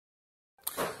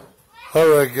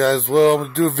Alright guys, well I'm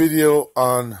going to do a video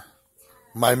on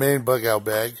my main bug out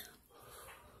bag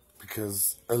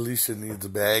because Alicia needs a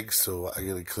bag, so I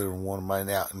got to clear one of mine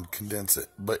out and condense it.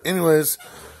 But anyways,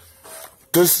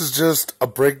 this is just a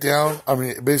breakdown. I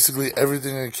mean, basically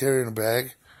everything I carry in a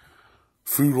bag,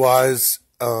 food-wise,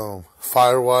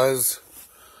 fire-wise.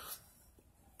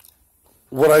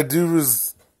 What I do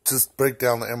is just break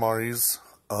down the MREs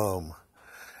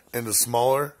into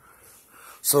smaller,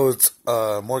 so it's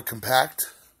more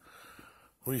compact.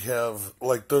 We have,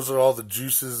 like, those are all the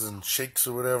juices and shakes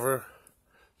or whatever,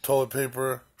 toilet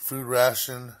paper, food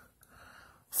ration,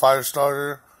 fire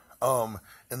starter.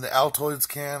 In the Altoids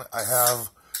can, I have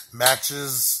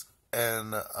matches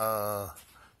and I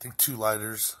think 2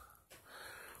 lighters.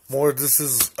 This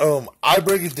is, I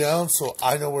break it down so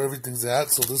I know where everything's at.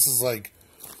 So this is like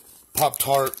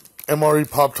Pop-Tart, MRE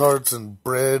Pop-Tarts and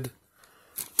bread.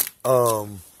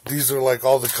 These are like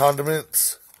all the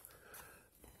condiments,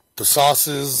 the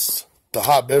sauces, the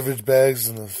hot beverage bags,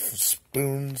 and the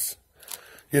spoons.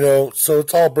 You know, so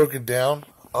it's all broken down.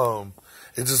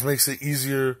 It just makes it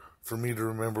easier for me to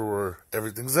remember where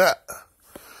everything's at.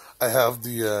 I have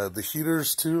the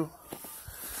heaters too.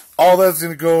 All that's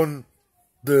gonna go in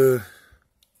the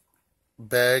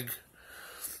bag.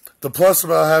 The plus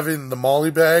about having the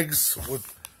MOLLE bags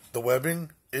with the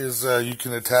webbing is you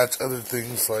can attach other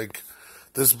things. Like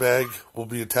this bag will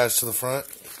be attached to the front,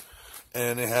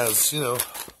 and it has, you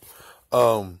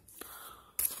know,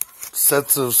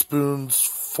 sets of spoons,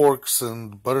 forks,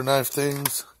 and butter knife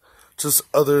things. Just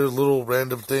other little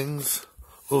random things,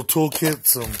 little toolkits,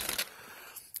 some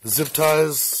zip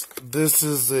ties. This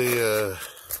is a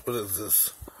what is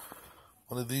this?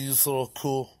 One of these little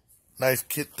cool knife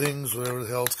kit things, whatever the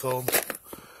hell it's called.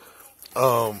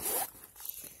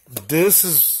 This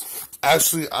is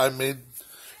actually, I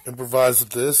improvised with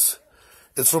this.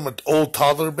 It's from an old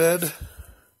toddler bed.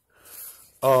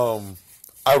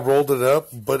 I rolled it up,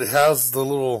 but it has the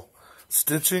little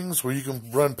stitchings where you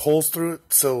can run poles through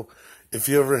it. So if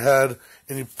you ever had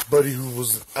anybody who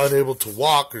was unable to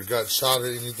walk or got shot or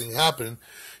anything happened,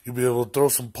 you'll be able to throw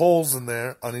some poles in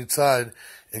there on each side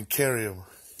and carry them.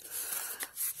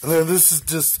 And then this is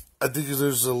just, I think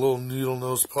there's a little needle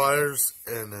nose pliers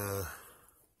and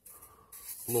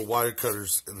little wire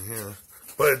cutters in here.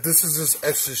 But this is just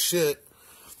extra shit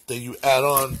that you add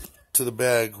on to the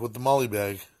bag with the MOLLE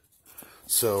bag.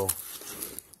 So,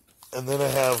 and then I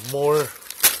have more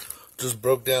just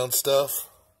broke down stuff.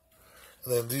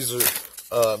 And then these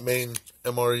are main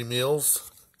MRE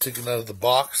meals taken out of the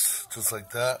box, just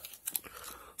like that.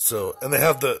 So, and they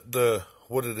have the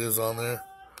what it is on there.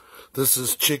 This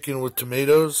is chicken with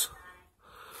tomatoes.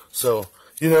 So,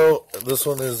 you know, this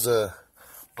one is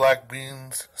black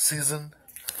beans seasoned.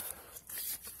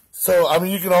 So, I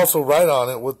mean, you can also write on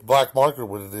it with black marker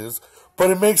what it is,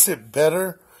 but it makes it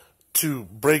better to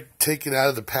take it out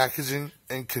of the packaging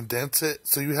and condense it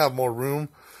so you have more room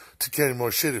to carry more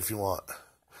shit if you want,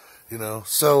 you know.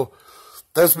 So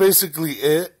that's basically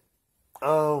it.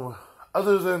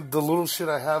 Other than the little shit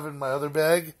I have in my other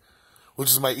bag,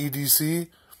 which is my EDC,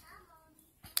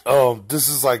 this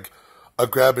is like a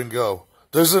grab and go.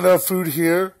 There's enough food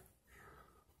here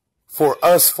for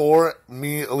us four,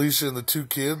 me, Alicia, and the 2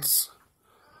 kids,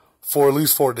 for at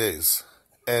least 4 days.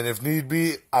 And if need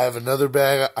be, I have another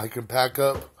bag I can pack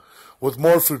up with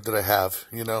more food that I have,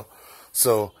 you know.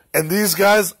 So, and these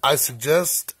guys, I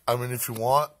suggest, I mean, if you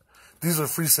want, these are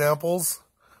free samples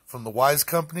from the Wise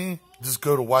Company. Just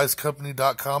go to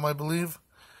wisecompany.com, I believe.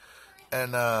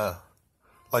 And,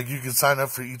 like, you can sign up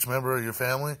for each member of your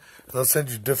family. And they'll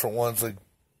send you different ones, like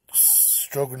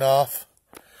stroganoff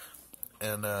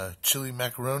and chili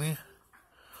macaroni,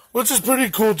 which is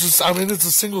pretty cool. Just, I mean, it's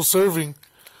a single serving,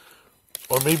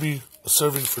 or maybe a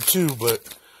serving for 2,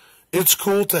 but it's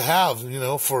cool to have, you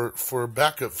know, for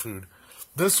backup food.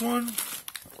 This one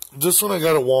I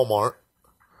got at Walmart.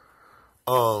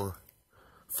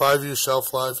 5-year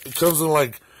shelf life. It comes in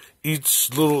like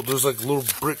there's like little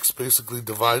bricks basically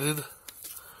divided,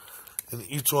 and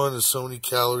each one is so many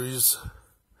calories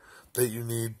that you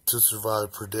need to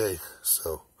survive per day.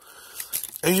 So,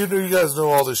 and you guys know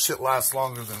all this shit lasts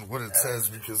longer than what it says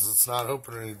because it's not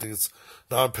open or anything. It's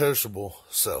non-perishable.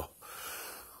 So,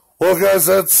 well, guys,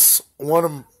 that's one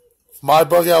of my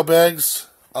bug out bags.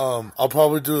 I'll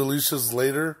probably do Alicia's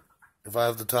later if I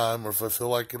have the time or if I feel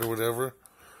like it or whatever.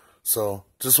 So,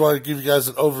 just wanted to give you guys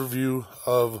an overview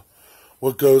of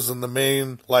what goes in the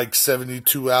main, like,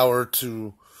 72-hour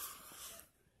to,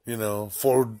 you know,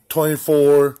 for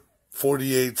 24,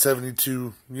 48,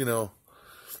 72, you know,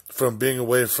 from being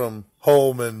away from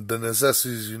home and the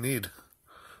necessities you need.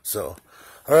 So,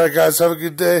 alright guys, have a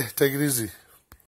good day. Take it easy.